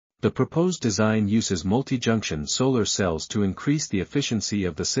The proposed design uses multi-junction solar cells to increase the efficiency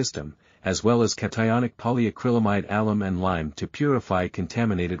of the system, as well as cationic polyacrylamide alum and lime to purify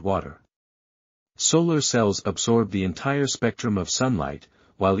contaminated water. Solar cells absorb the entire spectrum of sunlight,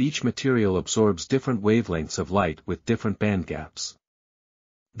 while each material absorbs different wavelengths of light with different band gaps.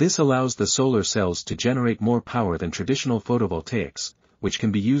 This allows the solar cells to generate more power than traditional photovoltaics, which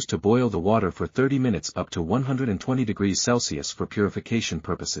can be used to boil the water for 30 minutes up to 120 degrees Celsius for purification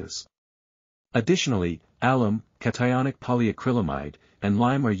purposes. Additionally, alum, cationic polyacrylamide, and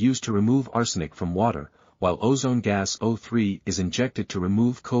lime are used to remove arsenic from water, while ozone gas O3 is injected to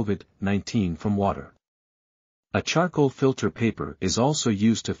remove COVID-19 from water. A charcoal filter paper is also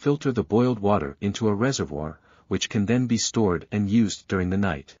used to filter the boiled water into a reservoir, which can then be stored and used during the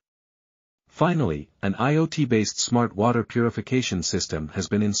night. Finally, an IoT-based smart water purification system has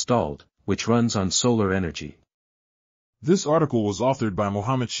been installed, which runs on solar energy. This article was authored by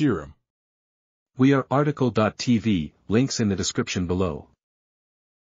Mohammed Shehram. We are RTCLTV, links in the description below.